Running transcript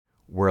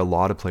where a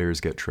lot of players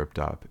get tripped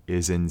up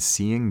is in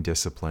seeing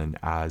discipline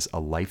as a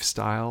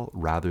lifestyle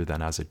rather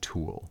than as a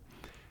tool.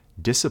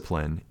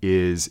 Discipline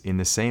is in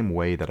the same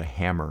way that a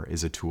hammer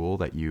is a tool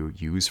that you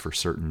use for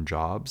certain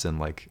jobs,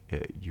 and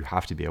you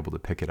have to be able to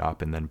pick it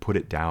up and then put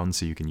it down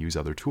so you can use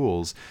other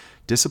tools.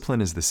 Discipline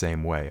is the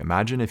same way.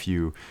 Imagine if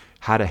you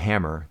had a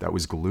hammer that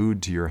was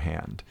glued to your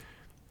hand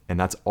and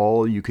that's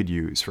all you could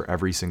use for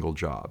every single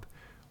job.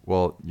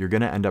 Well, you're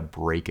going to end up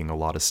breaking a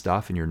lot of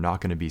stuff and you're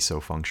not going to be so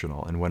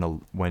functional. And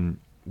when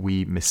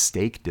we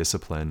mistake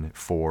discipline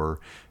for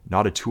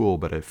not a tool,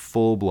 but a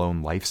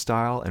full-blown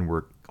lifestyle, and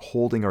we're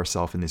holding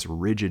ourselves in this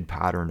rigid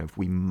pattern of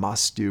we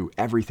must do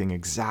everything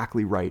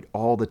exactly right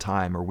all the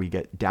time, or we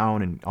get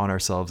down on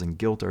ourselves and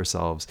guilt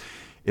ourselves,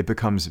 it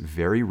becomes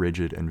very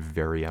rigid and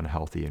very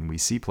unhealthy. And we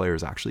see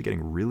players actually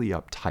getting really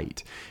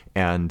uptight.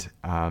 And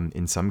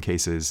in some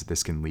cases,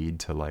 this can lead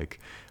to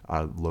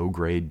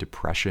low-grade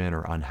depression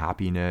or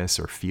unhappiness,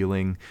 or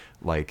feeling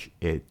like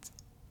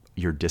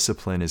your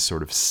discipline has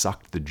sort of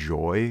sucked the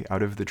joy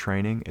out of the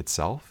training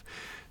itself.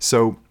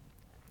 So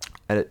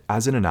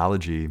as an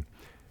analogy,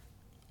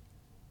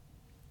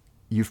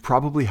 you've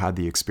probably had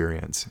the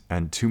experience,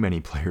 and too many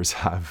players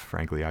have,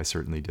 frankly, I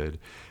certainly did,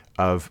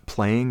 of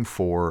playing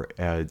for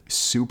a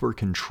super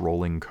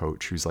controlling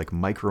coach who's like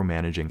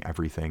micromanaging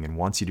everything and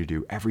wants you to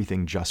do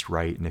everything just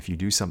right. And if you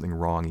do something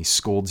wrong, he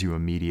scolds you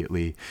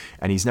immediately,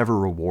 and he's never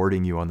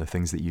rewarding you on the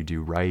things that you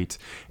do right.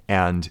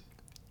 And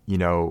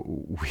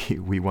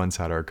we once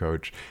had our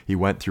coach, he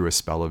went through a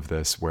spell of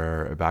this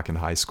where back in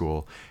high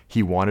school,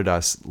 he wanted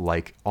us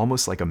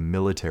almost like a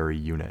military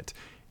unit.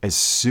 As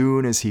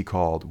soon as he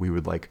called, we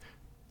would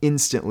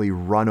instantly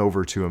run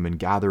over to him and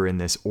gather in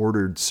this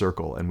ordered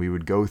circle. And we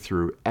would go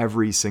through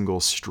every single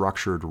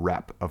structured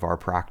rep of our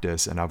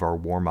practice and of our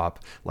warm up,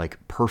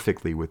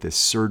 perfectly with this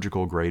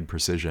surgical grade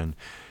precision.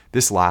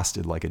 This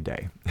lasted a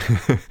day.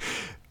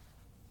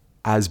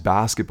 As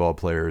basketball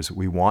players,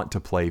 we want to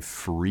play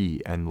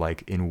free and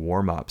in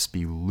warm-ups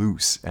be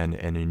loose and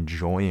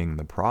enjoying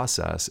the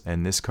process.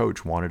 And this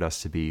coach wanted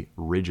us to be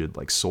rigid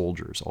like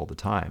soldiers all the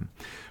time.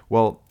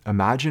 Well,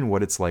 imagine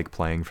what it's like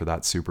playing for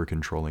that super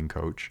controlling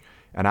coach,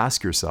 and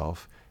ask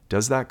yourself,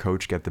 does that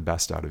coach get the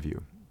best out of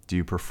you? Do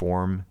you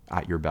perform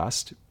at your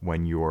best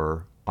when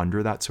you're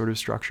under that sort of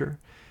structure?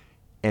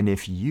 And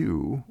if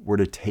you were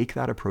to take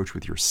that approach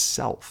with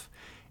yourself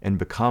and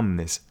become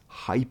this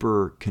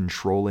hyper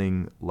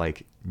controlling,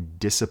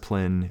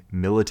 discipline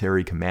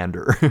military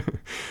commander,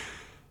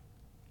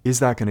 is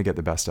that going to get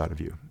the best out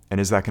of you? And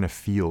is that going to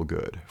feel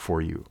good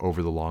for you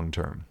over the long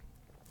term?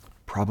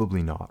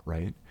 Probably not,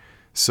 right?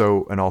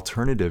 So an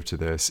alternative to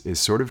this is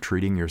sort of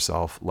treating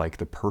yourself like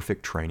the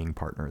perfect training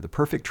partner. The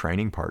perfect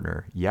training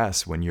partner,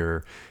 yes, when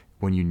you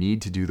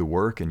need to do the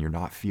work and you're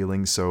not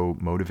feeling so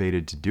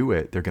motivated to do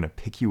it, they're going to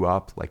pick you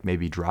up,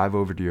 maybe drive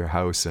over to your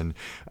house and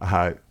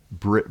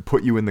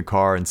put you in the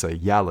car and say,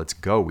 yeah, let's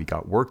go. We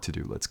got work to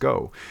do. Let's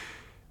go.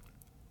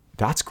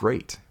 That's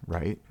great,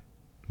 right?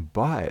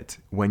 But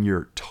when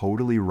you're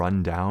totally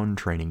run down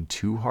training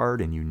too hard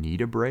and you need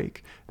a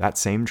break, that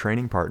same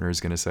training partner is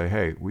going to say,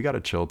 hey, we got to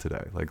chill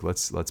today.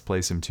 Let's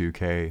play some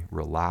 2K,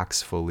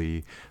 relax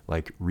fully,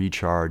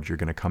 recharge. You're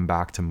going to come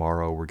back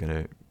tomorrow.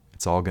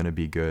 It's all going to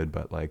be good,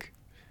 but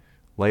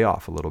lay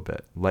off a little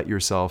bit. Let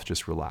yourself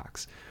just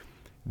relax.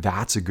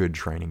 That's a good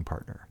training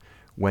partner.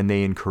 When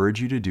they encourage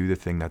you to do the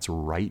thing that's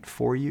right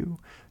for you,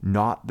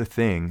 not the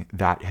thing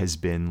that has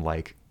been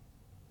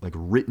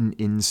written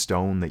in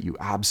stone that you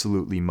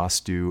absolutely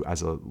must do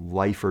as a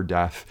life or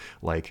death,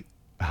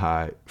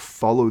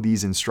 follow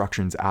these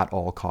instructions at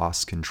all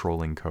costs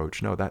controlling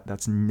coach. No,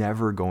 that's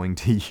never going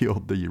to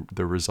yield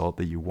the result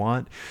that you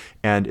want.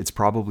 And it's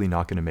probably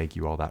not going to make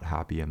you all that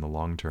happy in the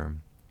long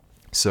term.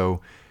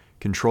 So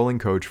controlling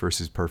coach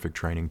versus perfect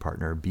training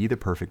partner, be the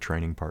perfect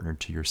training partner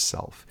to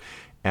yourself.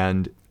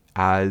 And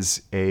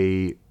as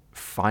a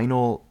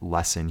final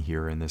lesson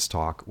here in this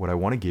talk, what I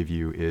want to give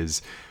you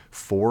is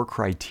 4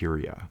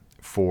 criteria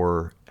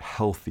for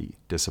healthy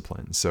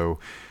discipline. So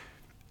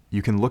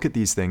you can look at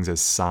these things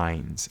as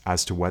signs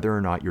as to whether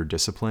or not your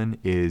discipline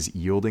is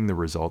yielding the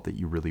result that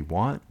you really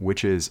want,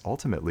 which is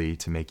ultimately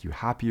to make you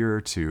happier,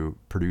 to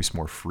produce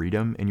more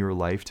freedom in your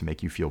life, to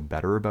make you feel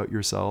better about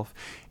yourself,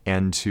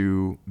 and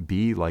to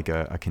be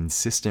a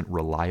consistent,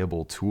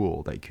 reliable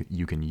tool that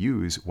you can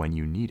use when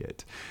you need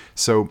it.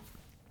 So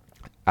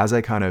as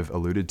I kind of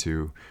alluded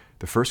to,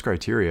 the first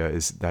criteria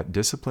is that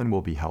discipline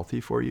will be healthy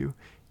for you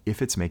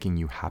if it's making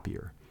you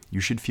happier. You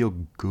should feel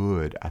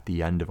good at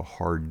the end of a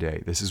hard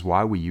day. This is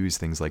why we use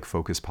things like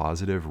focus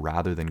positive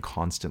rather than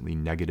constantly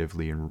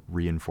negatively and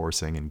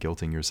reinforcing and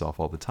guilting yourself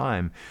all the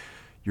time.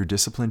 Your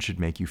discipline should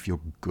make you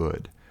feel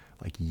good.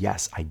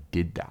 Yes, I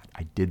did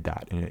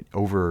that. And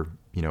over,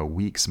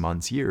 weeks,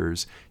 months,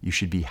 years, you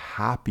should be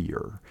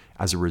happier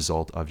as a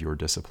result of your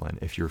discipline.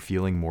 If you're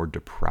feeling more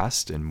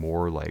depressed and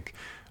more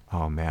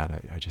oh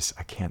man,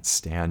 I can't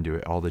stand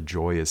it, all the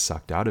joy is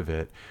sucked out of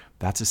it,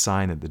 that's a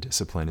sign that the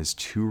discipline is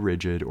too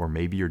rigid, or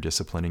maybe you're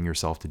disciplining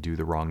yourself to do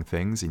the wrong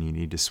things and you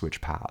need to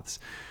switch paths.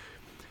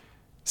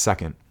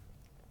 Second,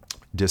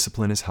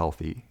 Discipline is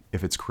healthy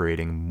if it's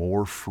creating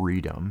more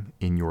freedom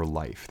in your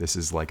life. This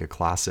is like a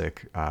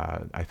classic,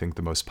 I think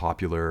the most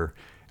popular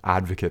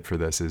advocate for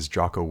this is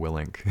Jocko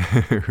Willink,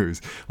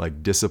 who's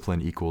like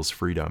discipline equals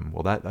freedom.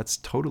 Well, that's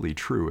totally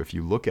true. If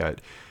you look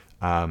at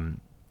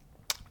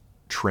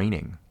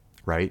training,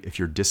 right? If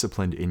you're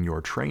disciplined in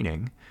your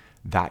training,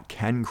 that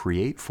can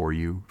create for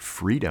you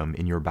freedom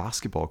in your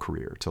basketball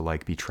career to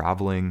like be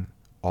traveling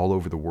all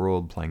over the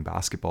world playing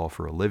basketball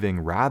for a living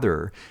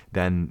rather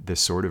than the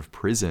sort of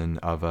prison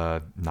of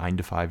a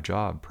 9-to-5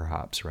 job,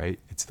 perhaps, right?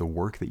 It's the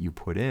work that you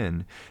put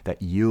in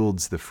that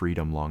yields the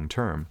freedom long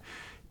term.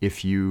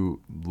 If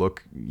you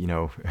look,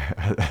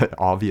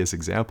 obvious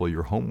example,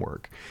 your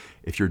homework.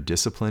 If you're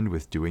disciplined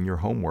with doing your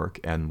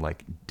homework and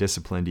like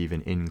disciplined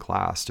even in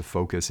class to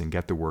focus and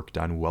get the work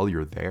done while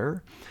you're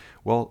there,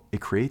 well, it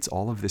creates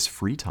all of this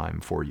free time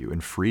for you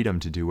and freedom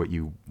to do what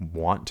you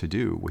want to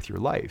do with your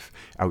life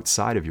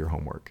outside of your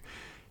homework.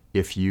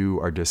 If you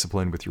are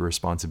disciplined with your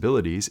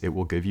responsibilities, it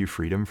will give you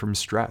freedom from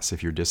stress.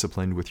 If you're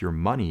disciplined with your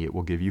money, it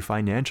will give you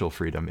financial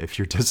freedom. If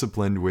you're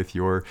disciplined with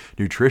your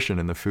nutrition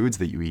and the foods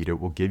that you eat,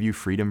 it will give you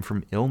freedom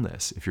from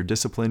illness. If you're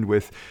disciplined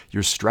with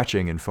your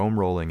stretching and foam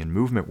rolling and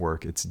movement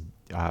work, it's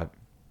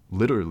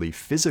literally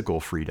physical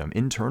freedom,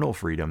 internal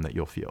freedom that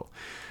you'll feel.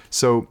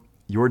 So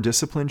your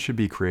discipline should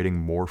be creating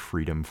more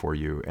freedom for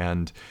you.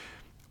 And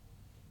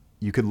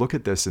you could look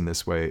at this in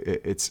this way.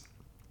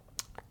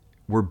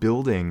 We're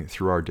building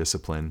through our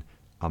discipline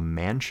a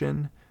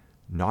mansion,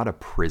 not a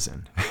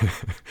prison.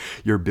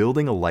 You're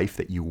building a life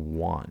that you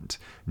want,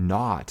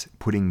 not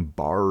putting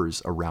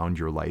bars around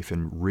your life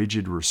and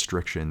rigid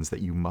restrictions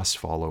that you must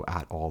follow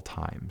at all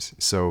times.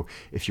 So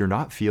if you're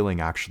not feeling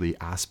actually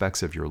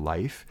aspects of your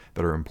life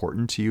that are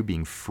important to you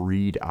being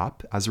freed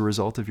up as a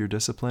result of your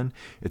discipline,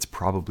 it's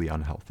probably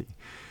unhealthy.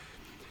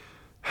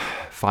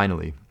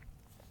 Finally,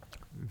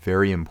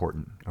 very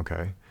important,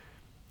 okay?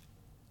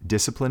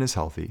 Discipline is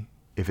healthy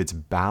if it's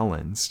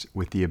balanced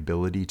with the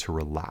ability to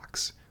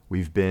relax.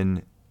 We've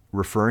been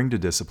referring to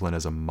discipline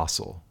as a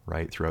muscle,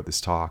 right, throughout this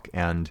talk.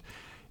 And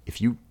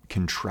if you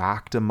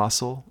contract a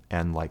muscle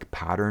and like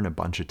pattern a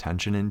bunch of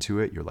tension into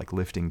it, you're like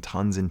lifting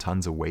tons and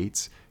tons of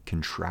weights,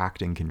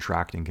 contracting,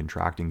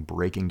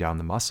 breaking down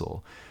the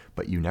muscle,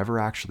 but you never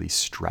actually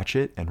stretch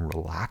it and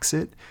relax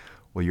it,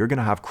 well, you're going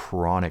to have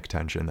chronic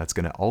tension that's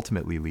going to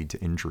ultimately lead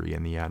to injury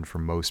in the end for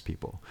most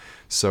people.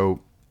 So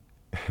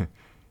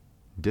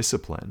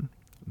discipline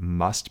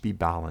must be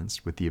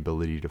balanced with the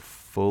ability to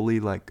fully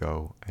let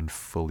go and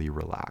fully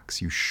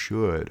relax. You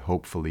should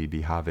hopefully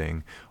be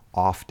having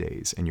off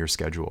days in your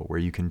schedule where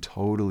you can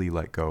totally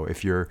let go.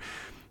 If you're,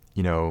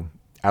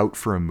 out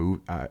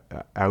for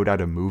out at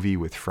a movie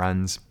with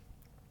friends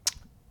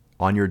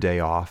on your day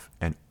off,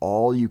 and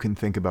all you can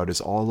think about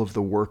is all of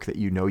the work that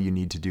you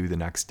need to do the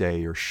next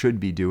day or should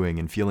be doing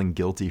and feeling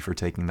guilty for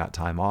taking that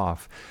time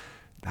off,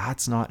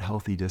 that's not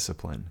healthy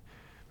discipline.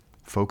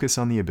 Focus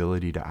on the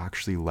ability to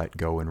actually let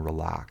go and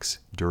relax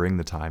during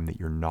the time that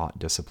you're not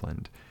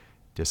disciplined.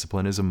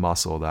 Discipline is a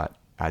muscle that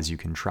as you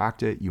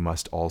contract it, you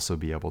must also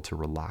be able to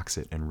relax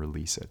it and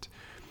release it.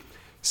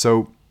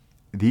 So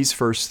these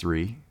first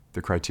three,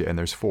 the criteria, and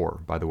there's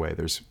four, by the way,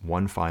 there's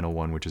one final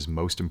one, which is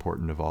most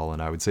important of all.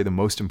 And I would say the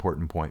most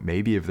important point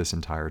maybe of this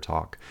entire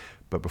talk.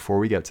 But before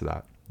we get to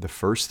that, the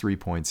first 3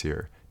 points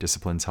here,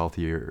 discipline's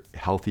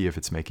healthy if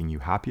it's making you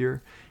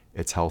happier.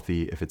 It's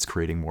healthy if it's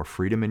creating more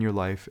freedom in your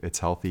life. It's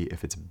healthy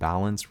if it's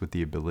balanced with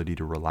the ability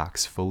to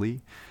relax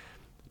fully.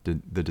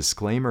 The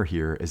disclaimer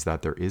here is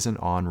that there is an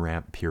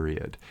on-ramp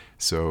period.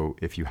 So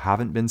if you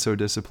haven't been so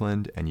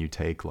disciplined and you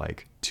take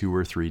like 2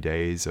 or 3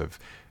 days of,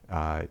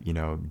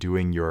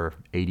 doing your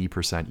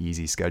 80%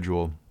 easy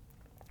schedule,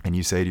 and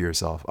you say to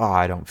yourself, oh,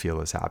 I don't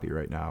feel as happy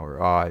right now,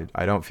 or oh,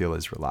 I don't feel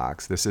as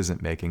relaxed. This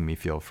isn't making me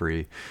feel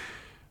free.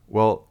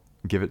 Well,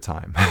 give it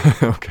time,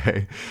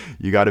 okay?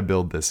 You got to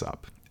build this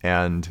up.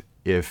 And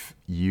if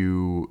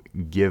you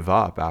give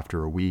up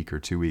after a week or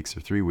 2 weeks or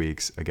 3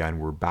 weeks, again,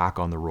 we're back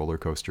on the roller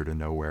coaster to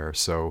nowhere.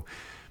 So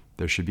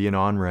there should be an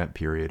on-ramp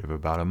period of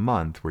about a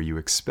month where you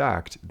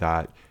expect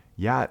that,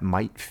 yeah, it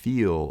might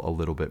feel a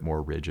little bit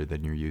more rigid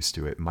than you're used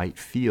to. It might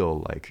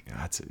feel like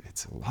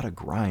it's a lot of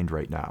grind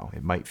right now.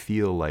 It might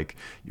feel like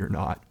you're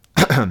not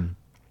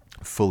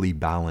fully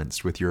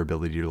balanced with your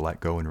ability to let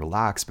go and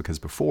relax, because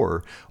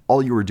before,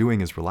 all you were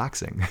doing is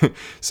relaxing.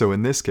 So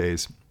in this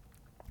case,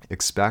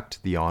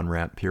 expect the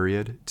on-ramp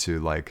period to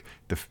like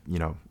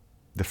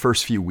the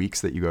first few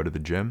weeks that you go to the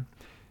gym,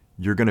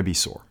 you're going to be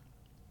sore.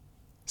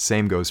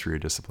 Same goes for your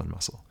discipline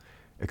muscle.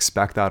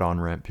 Expect that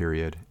on-ramp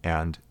period,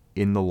 and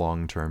in the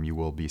long term, you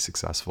will be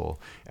successful,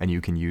 and you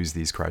can use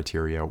these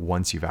criteria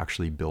once you've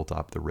actually built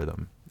up the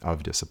rhythm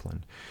of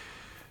discipline.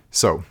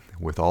 So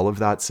with all of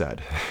that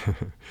said,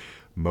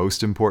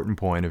 most important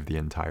point of the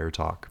entire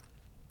talk,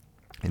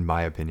 in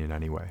my opinion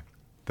anyway,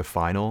 the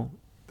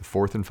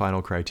fourth and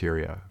final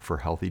criteria for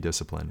healthy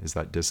discipline is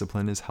that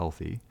discipline is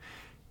healthy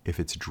if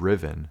it's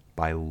driven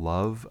by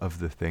love of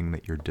the thing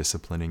that you're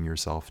disciplining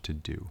yourself to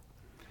do.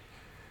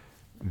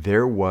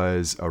 There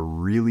was a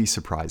really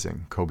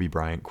surprising Kobe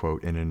Bryant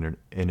quote in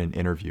an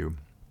interview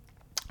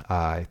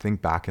I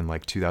think back in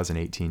like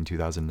 2018,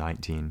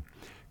 2019,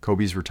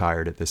 Kobe's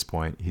retired at this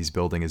point. He's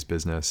building his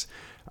business,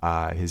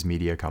 his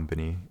media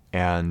company.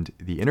 And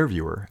the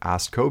interviewer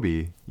asked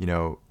Kobe,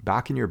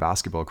 back in your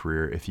basketball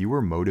career, if you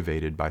were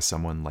motivated by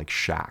someone like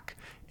Shaq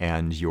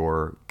and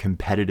your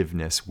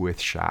competitiveness with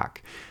Shaq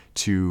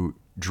to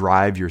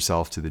drive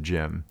yourself to the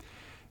gym,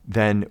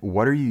 then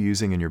what are you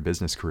using in your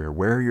business career?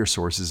 Where are your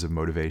sources of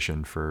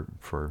motivation for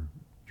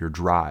your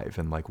drive?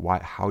 And like,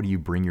 how do you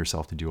bring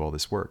yourself to do all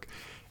this work?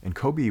 And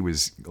Kobe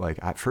was like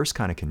at first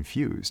kind of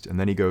confused. And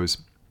then he goes,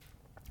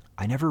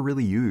 I never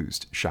really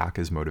used Shaq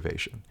as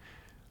motivation.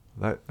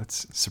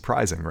 That's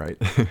surprising, right?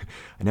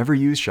 I never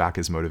used Shaq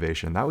as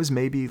motivation. That was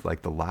maybe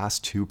like the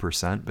last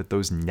 2%, but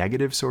those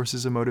negative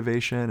sources of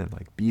motivation and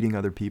like beating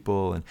other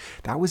people, and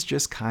that was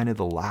just kind of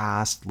the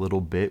last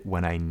little bit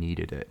when I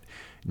needed it.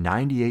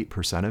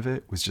 98% of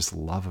it was just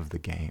love of the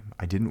game.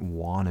 I didn't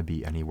want to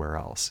be anywhere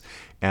else.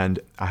 And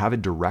I have a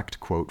direct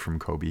quote from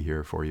Kobe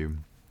here for you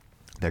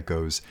that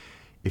goes,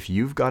 if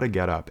you've got to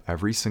get up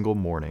every single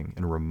morning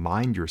and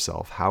remind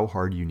yourself how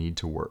hard you need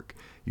to work,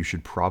 you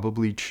should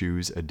probably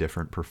choose a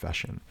different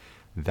profession.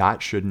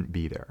 That shouldn't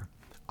be there.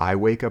 I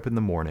wake up in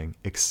the morning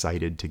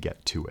excited to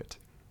get to it.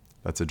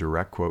 That's a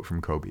direct quote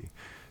from Kobe.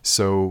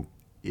 So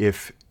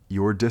if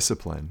your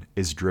discipline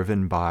is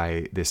driven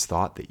by this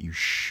thought that you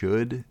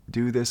should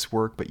do this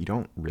work, but you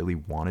don't really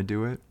want to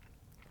do it,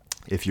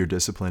 if your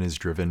discipline is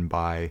driven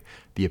by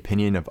the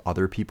opinion of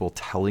other people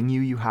telling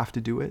you have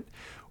to do it,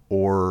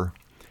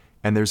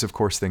 and there's, of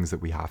course, things that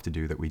we have to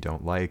do that we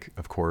don't like.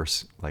 Of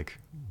course, like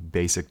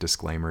basic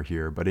disclaimer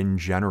here. But in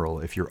general,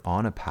 if you're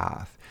on a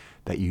path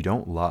that you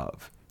don't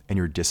love and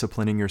you're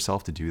disciplining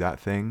yourself to do that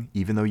thing,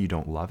 even though you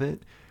don't love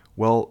it,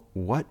 well,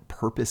 what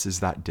purpose is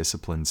that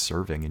discipline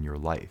serving in your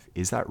life?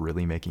 Is that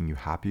really making you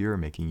happier,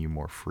 making you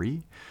more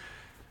free?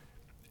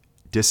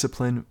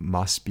 Discipline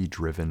must be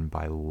driven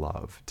by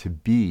love to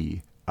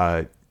be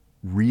a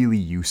really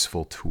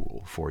useful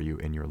tool for you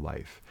in your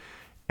life.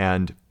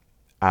 And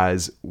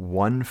as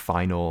one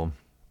final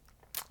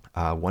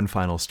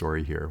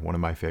story here, one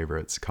of my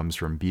favorites comes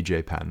from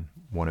BJ Penn,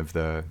 one of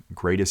the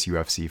greatest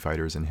UFC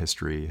fighters in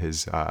history.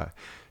 His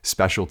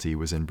specialty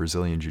was in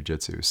Brazilian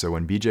Jiu-Jitsu. So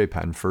when BJ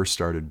Penn first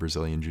started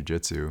Brazilian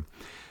Jiu-Jitsu,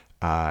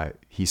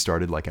 he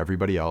started like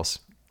everybody else,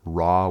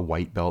 raw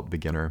white belt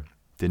beginner,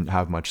 didn't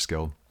have much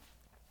skill.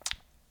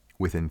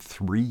 Within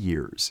 3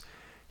 years,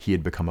 he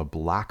had become a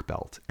black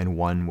belt and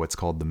won what's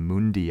called the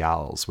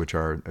Mundials, which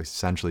are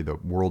essentially the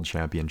world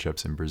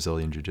championships in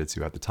Brazilian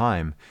Jiu-Jitsu at the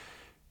time.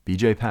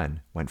 BJ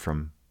Penn went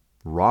from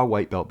raw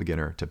white belt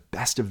beginner to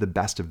best of the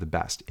best of the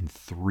best in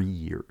 3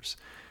 years.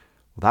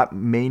 Well, that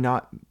may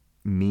not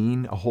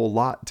mean a whole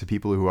lot to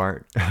people who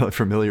aren't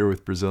familiar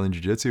with Brazilian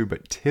Jiu-Jitsu,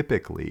 but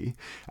typically,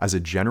 as a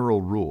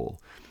general rule,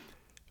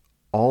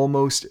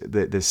 almost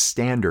the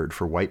standard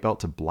for white belt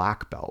to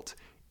black belt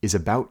is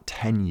about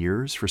 10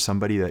 years for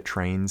somebody that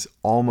trains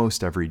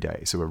almost every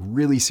day. So a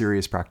really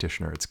serious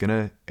practitioner,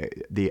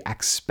 the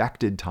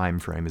expected time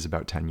frame is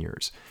about 10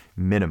 years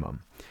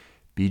minimum.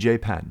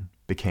 BJ Penn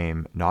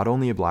became not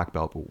only a black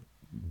belt, but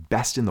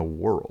best in the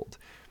world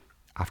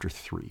after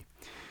 3.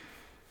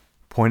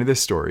 Point of this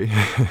story,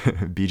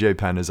 BJ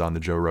Penn is on the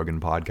Joe Rogan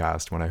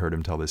podcast when I heard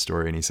him tell this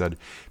story, and he said,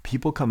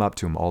 people come up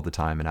to him all the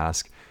time and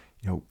ask,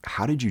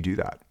 how did you do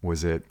that?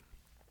 Was it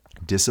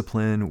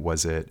discipline?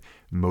 Was it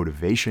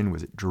motivation?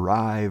 Was it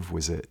drive?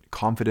 Was it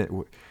confident?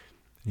 And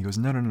he goes,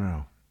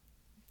 no.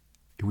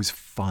 It was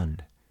fun.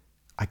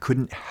 I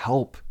couldn't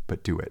help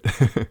but do it.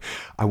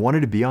 I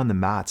wanted to be on the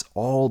mats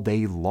all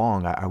day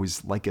long. I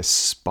was like a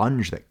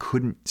sponge that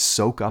couldn't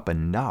soak up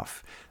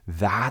enough.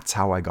 That's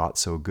how I got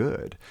so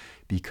good,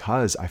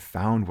 because I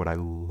found what I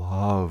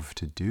love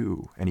to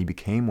do. And he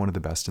became one of the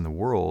best in the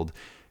world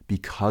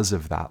because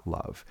of that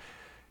love.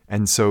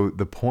 And so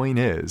the point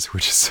is,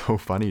 which is so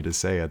funny to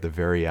say at the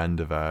very end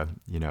of a,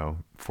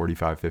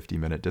 45, 50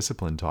 minute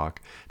discipline talk,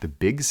 the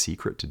big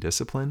secret to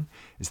discipline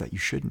is that you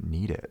shouldn't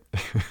need it.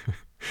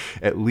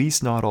 At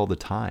least not all the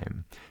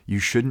time. You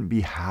shouldn't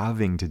be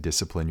having to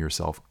discipline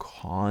yourself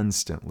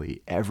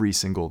constantly every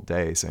single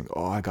day saying,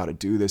 oh, I got to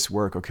do this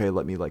work. Okay,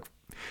 let me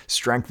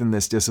strengthen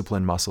this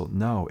discipline muscle.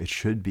 No, it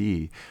should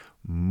be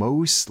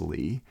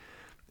mostly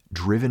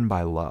driven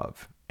by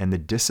love. And the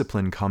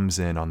discipline comes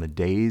in on the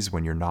days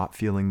when you're not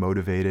feeling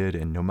motivated.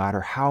 And no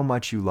matter how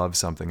much you love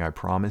something, I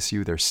promise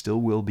you, there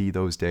still will be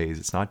those days.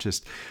 It's not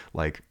just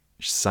like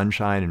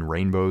sunshine and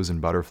rainbows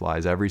and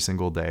butterflies every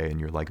single day, and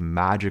you're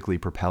magically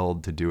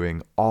propelled to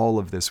doing all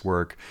of this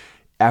work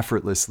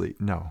effortlessly.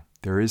 No,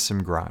 there is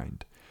some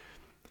grind.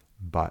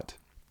 But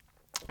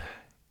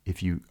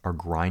if you are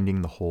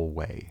grinding the whole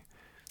way,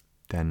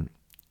 then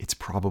it's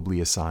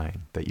probably a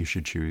sign that you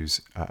should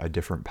choose a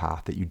different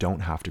path, that you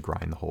don't have to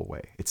grind the whole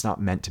way. It's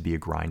not meant to be a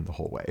grind the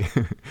whole way.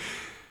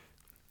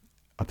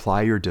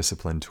 Apply your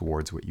discipline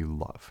towards what you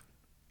love.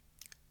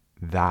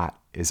 That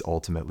is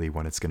ultimately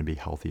when it's going to be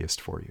healthiest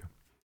for you.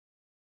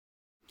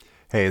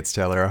 Hey, it's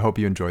Taylor. I hope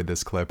you enjoyed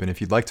this clip. And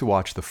if you'd like to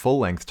watch the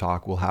full-length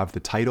talk, we'll have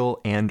the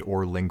title and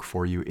or link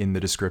for you in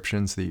the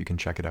description so that you can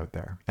check it out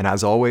there. And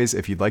as always,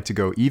 if you'd like to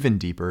go even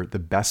deeper, the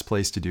best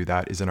place to do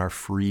that is in our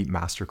free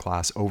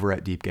masterclass over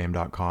at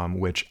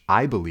deepgame.com, which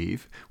I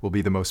believe will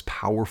be the most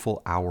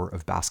powerful hour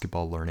of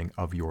basketball learning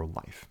of your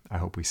life. I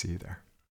hope we see you there.